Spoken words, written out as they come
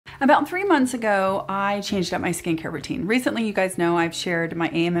About 3 months ago, I changed up my skincare routine. Recently, you guys know I've shared my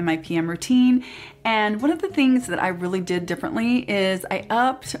AM and my PM routine, and one of the things that I really did differently is I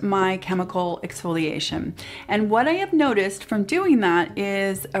upped my chemical exfoliation. And what I have noticed from doing that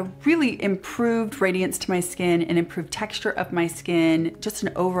is a really improved radiance to my skin, an improved texture of my skin, just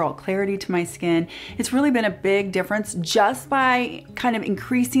an overall clarity to my skin. It's really been a big difference just by kind of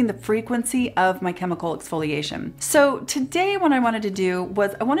increasing the frequency of my chemical exfoliation. So today what I wanted to do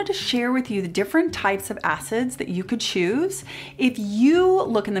was I wanted to share with you the different types of acids that you could choose. If you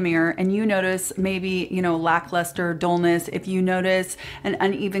look in the mirror and you notice maybe, lackluster, dullness, if you notice an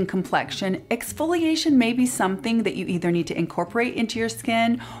uneven complexion, exfoliation may be something that you either need to incorporate into your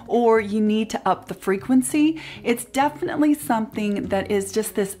skin or you need to up the frequency. It's definitely something that is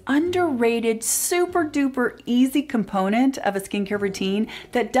just this underrated, super duper easy component of a skincare routine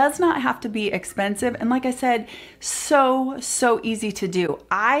that does not have to be expensive. And like I said, so easy to do.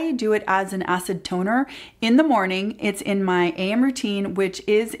 I do it as an acid toner in the morning. It's in my AM routine, which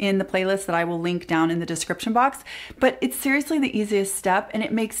is in the playlist that I will link down in the description box, but it's seriously the easiest step and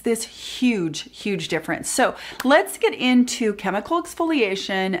it makes this huge difference. So let's get into chemical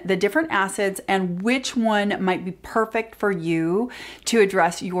exfoliation, the different acids, and which one might be perfect for you to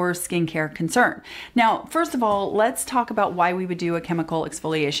address your skincare concern. Now, first of all, let's talk about why we would do a chemical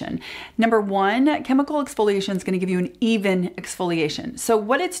exfoliation. Number one, chemical exfoliation is going to give you an even exfoliation. So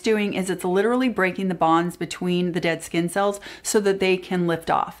what it's doing is it's literally breaking the bonds between the dead skin cells so that they can lift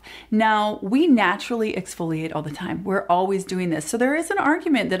off. Now, we naturally exfoliate all the time. We're always doing this. So there is an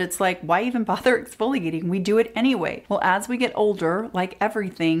argument that it's like, why even bother exfoliating? We do it anyway. Well, as we get older, like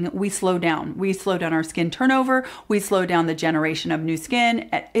everything, we slow down. We slow down our skin turnover. We slow down the generation of new skin.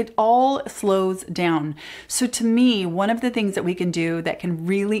 It all slows down. So to me, one of the things that we can do that can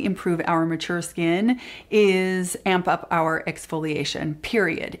really improve our mature skin is amp up our exfoliation,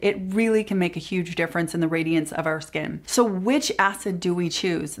 period. It really can make a huge difference in the radiance of our skin. So which acid do we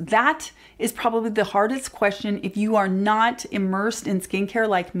choose? That is probably the hardest question if you are not immersed in skincare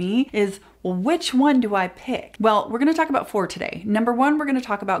like me is, well, which one do I pick? Well, we're going to talk about 4 today. Number 1, we're going to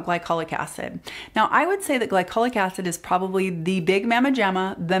talk about glycolic acid. Now, I would say that glycolic acid is probably the big mamma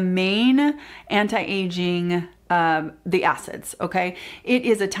jamma, the main anti-aging the acids, okay? It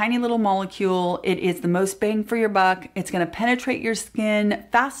is a tiny little molecule. It is the most bang for your buck. It's going to penetrate your skin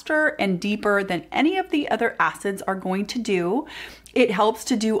faster and deeper than any of the other acids are going to do. It helps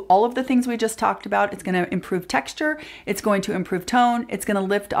to do all of the things we just talked about. It's going to improve texture. It's going to improve tone. It's going to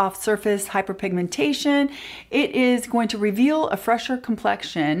lift off surface hyperpigmentation. It is going to reveal a fresher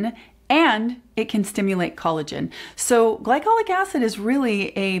complexion, and it can stimulate collagen. So glycolic acid is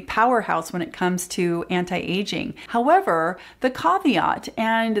really a powerhouse when it comes to anti-aging. However, the caveat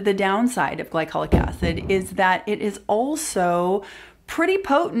and the downside of glycolic acid is that it is also pretty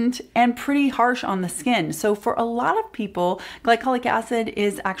potent and pretty harsh on the skin. So for a lot of people, glycolic acid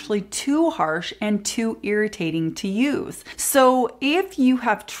is actually too harsh and too irritating to use. So if you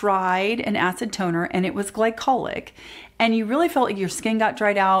have tried an acid toner and it was glycolic, and you really felt like your skin got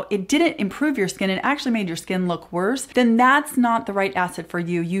dried out, it didn't improve your skin, it actually made your skin look worse, then that's not the right acid for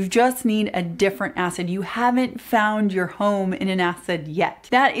you. You just need a different acid. You haven't found your home in an acid yet.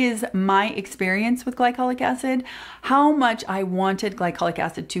 That is my experience with glycolic acid. How much I wanted glycolic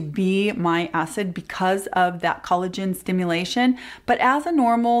acid to be my acid because of that collagen stimulation. But as a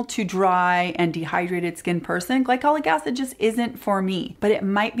normal to dry and dehydrated skin person, glycolic acid just isn't for me, but it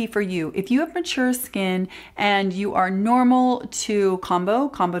might be for you. If you have mature skin and you are normal to combo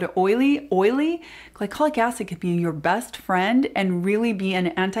to oily, glycolic acid could be your best friend and really be an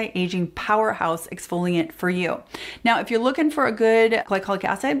anti-aging powerhouse exfoliant for you. Now, if you're looking for a good glycolic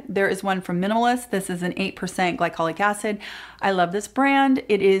acid, there is one from Minimalist. This is an 8% glycolic acid. I love this brand.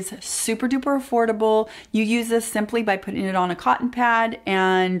 It is super duper affordable. You use this simply by putting it on a cotton pad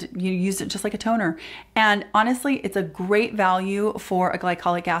and you use it just like a toner. And honestly, it's a great value for a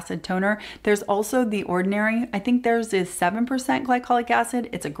glycolic acid toner. There's also the Ordinary. I think theirs is 7% glycolic acid.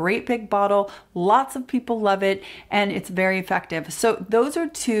 It's a great big bottle. Lots of people love it and it's very effective. So those are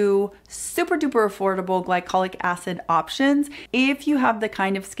 2 super duper affordable glycolic acid options if you have the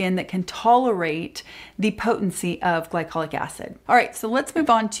kind of skin that can tolerate the potency of glycolic acid. All right, so let's move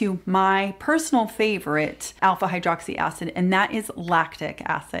on to my personal favorite alpha hydroxy acid, and that is lactic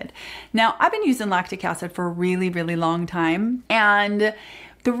acid. Now, I've been using lactic acid for a really long time, and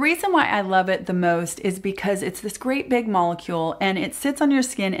The reason why I love it the most is because it's this great big molecule and it sits on your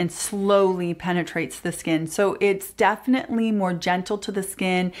skin and slowly penetrates the skin. So it's definitely more gentle to the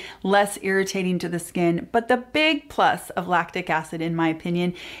skin, less irritating to the skin. But the big plus of lactic acid, in my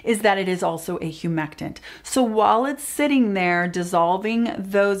opinion, is that it is also a humectant. So while it's sitting there dissolving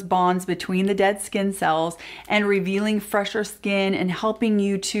those bonds between the dead skin cells and revealing fresher skin and helping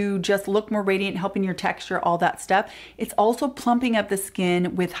you to just look more radiant, helping your texture, all that stuff, it's also plumping up the skin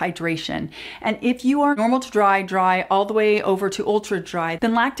with hydration. And if you are normal to dry all the way over to ultra dry,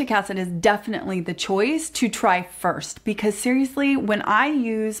 then lactic acid is definitely the choice to try first. Because seriously, when I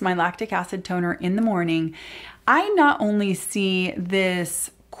use my lactic acid toner in the morning, I not only see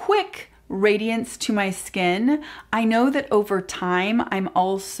this quick radiance to my skin, I know that over time, I'm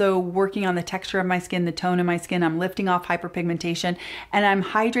also working on the texture of my skin, the tone of my skin. I'm lifting off hyperpigmentation and I'm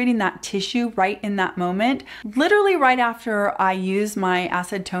hydrating that tissue right in that moment. Literally right after I use my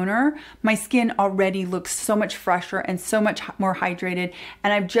acid toner, my skin already looks so much fresher and so much more hydrated.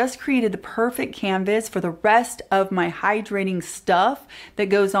 And I've just created the perfect canvas for the rest of my hydrating stuff that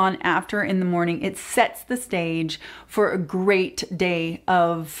goes on after in the morning. It sets the stage for a great day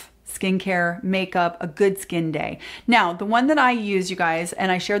of skincare, makeup, a good skin day. Now, the one that I use, you guys,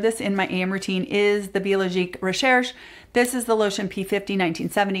 and I share this in my AM routine, is the Biologique Recherche. This is the lotion P50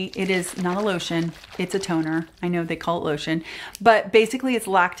 1970. It is not a lotion, it's a toner. I know they call it lotion, but basically it's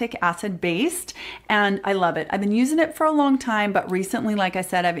lactic acid based and I love it. I've been using it for a long time, but recently, like I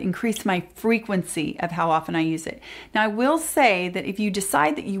said, I've increased my frequency of how often I use it. Now I will say that if you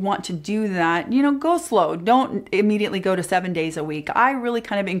decide that you want to do that, you know, go slow. Don't immediately go to 7 days a week. I really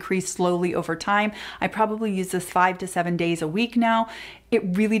kind of increase slowly over time. I probably use this 5 to 7 days a week now.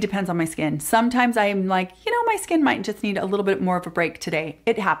 It really depends on my skin. Sometimes I'm like, you know, my skin might just need a little bit more of a break today.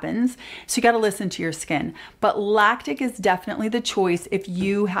 It happens. So you got to listen to your skin. But lactic is definitely the choice if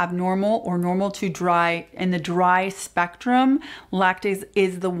you have normal or normal to dry. In the dry spectrum, lactic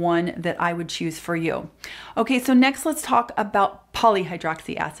is the one that I would choose for you. Okay, so next let's talk about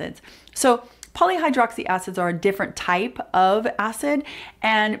polyhydroxy acids. So polyhydroxy acids are a different type of acid,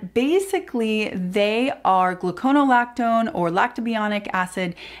 and basically they are gluconolactone or lactobionic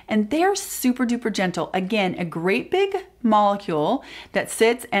acid, and they're super duper gentle. Again, a great big molecule that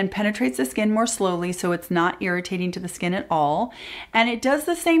sits and penetrates the skin more slowly, so it's not irritating to the skin at all. And it does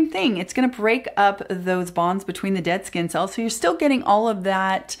the same thing. It's going to break up those bonds between the dead skin cells, so you're still getting all of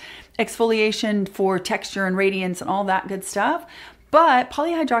that exfoliation for texture and radiance and all that good stuff. But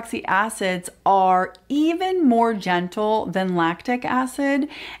polyhydroxy acids are even more gentle than lactic acid,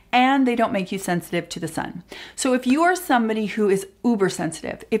 and they don't make you sensitive to the sun. So if you are somebody who is uber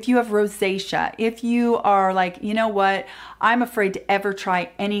sensitive, if you have rosacea, if you are like, you know what, I'm afraid to ever try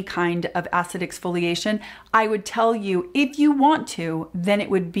any kind of acid exfoliation, I would tell you, if you want to, then it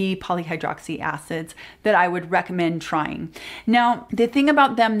would be polyhydroxy acids that I would recommend trying. Now, the thing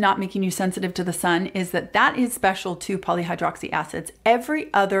about them not making you sensitive to the sun is that that is special to polyhydroxy acids.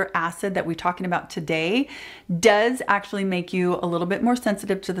 Every other acid that we're talking about today does actually make you a little bit more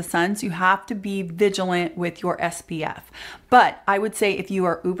sensitive to the sun, so you have to be vigilant with your SPF. But I would say if you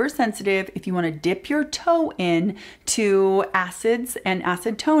are uber sensitive, if you want to dip your toe in to acids and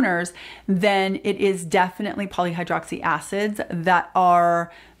acid toners, then it is definitely polyhydroxy acids that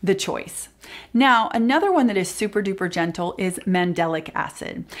are the choice. Now, another one that is super duper gentle is mandelic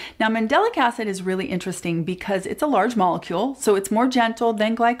acid. Now, mandelic acid is really interesting because it's a large molecule, so it's more gentle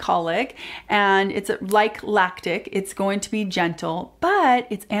than glycolic, and it's like lactic. It's going to be gentle, but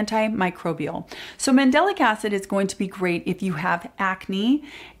it's antimicrobial. So mandelic acid is going to be great if you have acne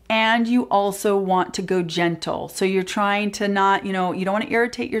and you also want to go gentle. So you're trying to not, you know, you don't want to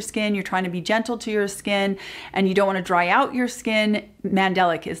irritate your skin, you're trying to be gentle to your skin, and you don't want to dry out your skin.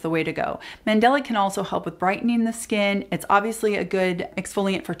 Mandelic is the way to go. Mandelic can also help with brightening the skin. It's obviously a good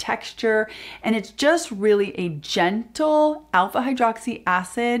exfoliant for texture, and it's just really a gentle alpha hydroxy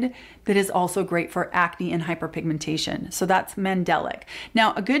acid that is also great for acne and hyperpigmentation. So that's Mandelic.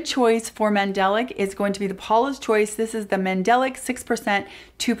 Now, a good choice for Mandelic is going to be the Paula's Choice. This is the Mandelic 6%,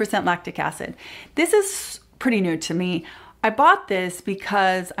 2% lactic acid. This is pretty new to me. I bought this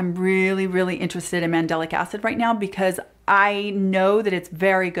because I'm really, really interested in Mandelic acid right now because I know that it's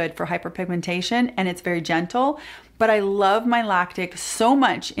very good for hyperpigmentation and it's very gentle, but I love my lactic so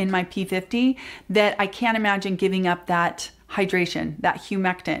much in my P50 that I can't imagine giving up that hydration, that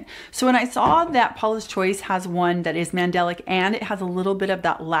humectant. So when I saw that Paula's Choice has one that is Mandelic and it has a little bit of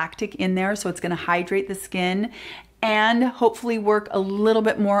that lactic in there, so it's going to hydrate the skin and hopefully work a little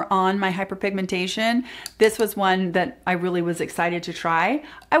bit more on my hyperpigmentation, this was one that I really was excited to try.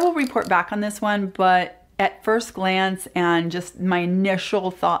 I will report back on this one, but at first glance and just my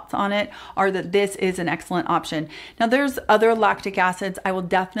initial thoughts on it are that this is an excellent option. Now there's other lactic acids. I will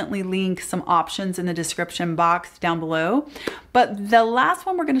definitely link some options in the description box down below. But the last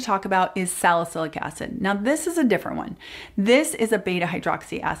one we're going to talk about is salicylic acid. Now this is a different one. This is a beta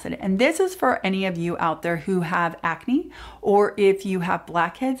hydroxy acid, and this is for any of you out there who have acne, or if you have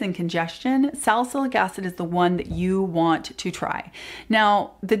blackheads and congestion, salicylic acid is the one that you want to try.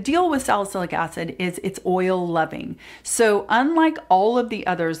 Now the deal with salicylic acid is it's oil loving. So unlike all of the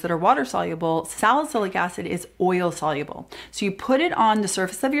others that are water soluble, salicylic acid is oil soluble. So you put it on the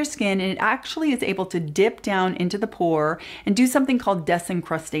surface of your skin and it actually is able to dip down into the pore and do something called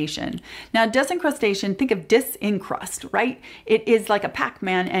disincrustation. Now disincrustation, think of disencrust, right? It is like a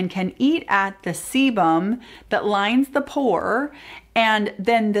Pac-Man and can eat at the sebum that lines the pore, and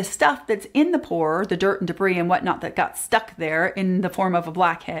then the stuff that's in the pore, the dirt and debris and whatnot that got stuck there in the form of a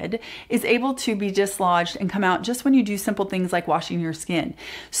blackhead, is able to be dislodged and come out just when you do simple things like washing your skin.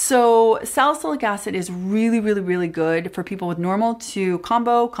 So salicylic acid is really, really, really good for people with normal to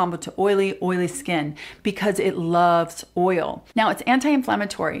combo to oily skin because it loves oil. Now it's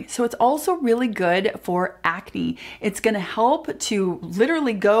anti-inflammatory, so it's also really good for acne. It's gonna help to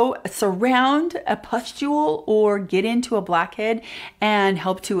literally go surround a pustule or get into a blackhead and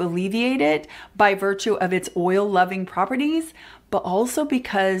help to alleviate it by virtue of its oil-loving properties, but also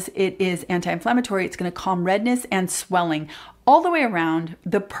because it is anti-inflammatory, it's going to calm redness and swelling. All the way around,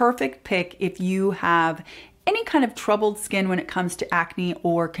 the perfect pick if you have any kind of troubled skin when it comes to acne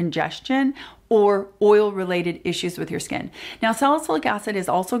or congestion or oil-related issues with your skin. Now, salicylic acid is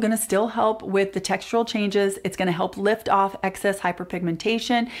also gonna still help with the textural changes. It's gonna help lift off excess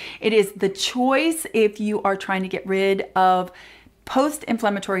hyperpigmentation. It is the choice if you are trying to get rid of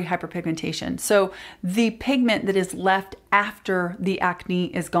post-inflammatory hyperpigmentation. So the pigment that is left after the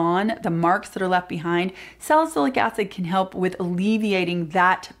acne is gone, the marks that are left behind, salicylic acid can help with alleviating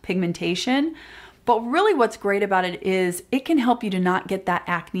that pigmentation. But really what's great about it is it can help you to not get that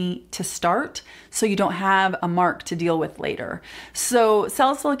acne to start so you don't have a mark to deal with later. So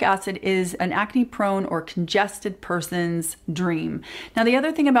salicylic acid is an acne prone or congested person's dream. Now the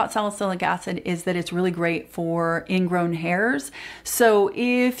other thing about salicylic acid is that it's really great for ingrown hairs. So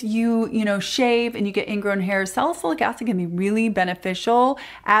if you shave and you get ingrown hairs, salicylic acid can be really beneficial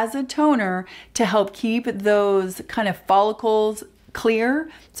as a toner to help keep those kind of follicles clear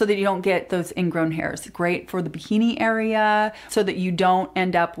so that you don't get those ingrown hairs. Great for the bikini area so that you don't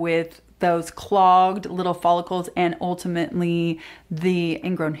end up with those clogged little follicles and ultimately the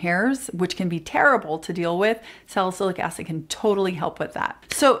ingrown hairs, which can be terrible to deal with. Salicylic acid can totally help with that.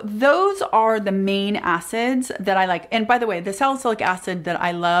 So those are the main acids that I like. And by the way, the salicylic acid that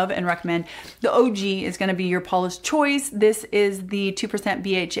I love and recommend, the OG is going to be your Paula's Choice. This is the 2%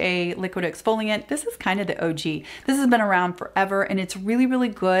 BHA Liquid Exfoliant. This is kind of the OG. This has been around forever and it's really, really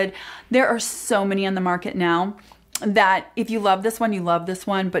good. There are so many on the market now that if you love this one, you love this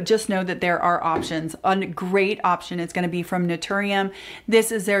one, but just know that there are options. A great option is going to be from Naturium.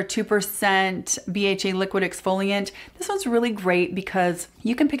 This is their 2% BHA Liquid Exfoliant. This one's really great because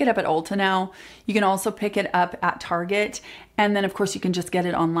you can pick it up at Ulta now. You can also pick it up at Target. And then of course you can just get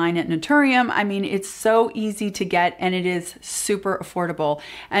it online at Naturium. I mean, it's so easy to get and it is super affordable.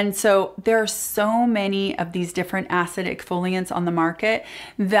 And so there are so many of these different acid exfoliants on the market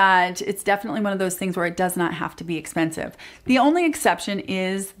that it's definitely one of those things where it does not have to be expensive. The only exception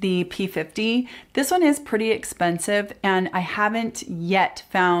is the P50. This one is pretty expensive and I haven't yet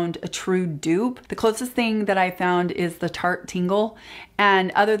found a true dupe. The closest thing that I found is the Tarte Tingle.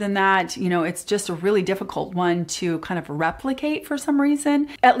 And other than that, it's just a really difficult one to kind of replicate for some reason,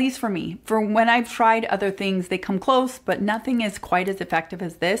 at least for me. For when I've tried other things, they come close, but nothing is quite as effective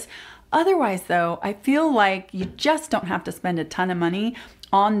as this. Otherwise though, I feel like you just don't have to spend a ton of money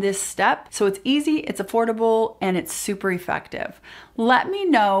on this step. So it's easy, it's affordable, and it's super effective. Let me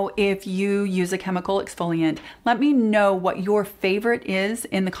know if you use a chemical exfoliant. Let me know what your favorite is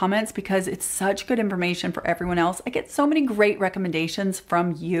in the comments because it's such good information for everyone else. I get so many great recommendations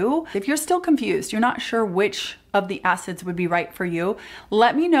from you. If you're still confused, you're not sure which of the acids would be right for you,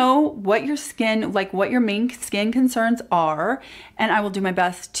 let me know what your skin, what your main skin concerns are, and I will do my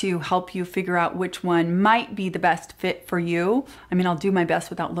best to help you figure out which one might be the best fit for you. I mean, I'll do my best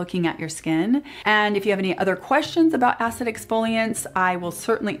without looking at your skin. And if you have any other questions about acid exfoliants, I will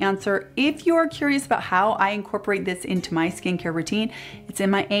certainly answer. If you are curious about how I incorporate this into my skincare routine, it's in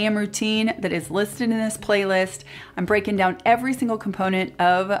my AM routine that is listed in this playlist. I'm breaking down every single component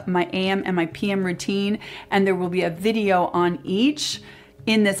of my AM and my PM routine, and there will be a video on each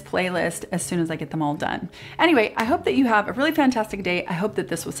in this playlist as soon as I get them all done. Anyway, I hope that you have a really fantastic day. I hope that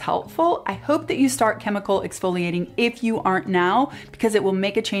this was helpful. I hope that you start chemical exfoliating if you aren't now, because it will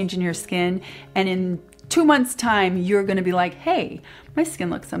make a change in your skin. And in 2 months' time, you're gonna be like, hey, my skin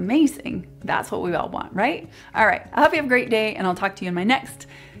looks amazing. That's what we all want, right? All right, I hope you have a great day, and I'll talk to you in my next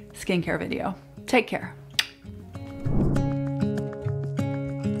skincare video. Take care.